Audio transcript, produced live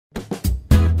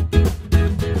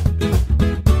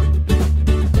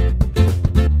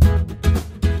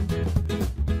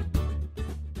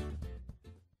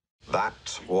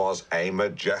was a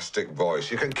majestic voice.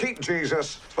 You can keep Jesus.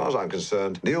 As far as I'm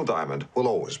concerned, Neil Diamond will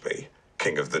always be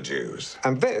King of the Jews.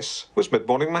 And this was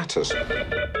Mid-Morning Matters.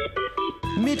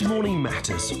 Mid-Morning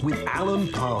Matters with Alan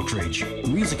Partridge.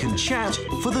 Music and chat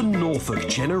for the Norfolk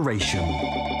generation.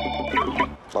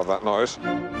 Love that noise.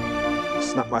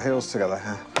 Snap my heels together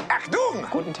here.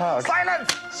 Achtung! Guten Tag.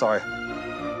 Silence! Sorry.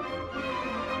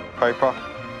 Paper?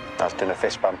 That's dinner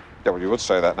fist bump. Yeah, well, you would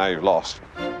say that now you've lost.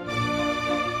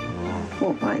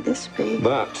 What might this be?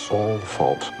 That's all the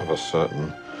fault of a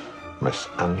certain Miss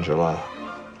Angela.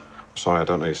 Sorry, I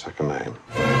don't know your second name.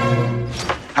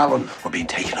 Alan, we're being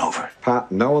taken over.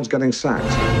 Pat, no one's getting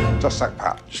sacked. Just sack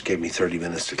Pat. Just gave me 30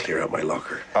 minutes to clear out my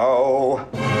locker. Oh,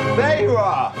 there you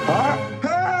are.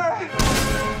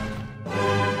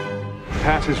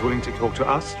 Pat is willing to talk to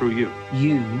us through you.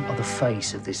 You are the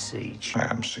face of this siege. I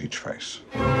am Siege Face.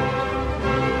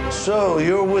 So,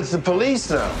 you're with the police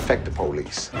now? Take the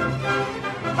police.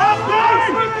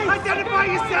 Identify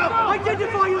yourself!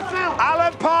 Identify yourself!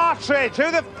 Alan Partridge!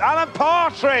 Alan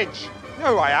Partridge! You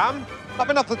know who I am. I've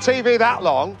been off the TV that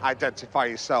long. Identify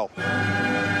yourself.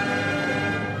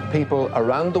 People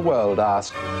around the world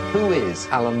ask, who is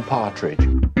Alan Partridge?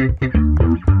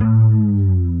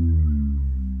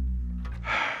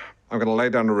 I'm going to lay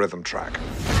down a rhythm track.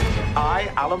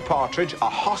 I, Alan Partridge, a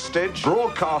hostage,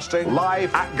 broadcasting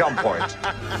live at gunpoint.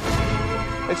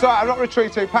 It's all right, I'm not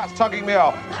retreating. Pat's tugging me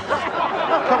off.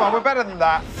 Come on, we're better than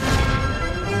that.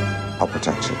 I'll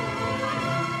protect you.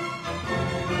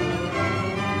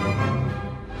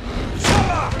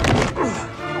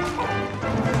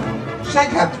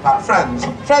 Shake hands, Pat. Friends.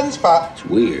 Friends, Pat. It's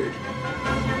weird.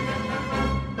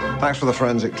 Thanks for the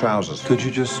forensic trousers. Could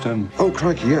you just, Oh,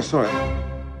 crikey, yeah, sorry.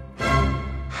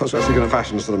 I was actually going to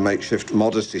fashion a sort of makeshift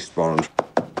modesty sporran.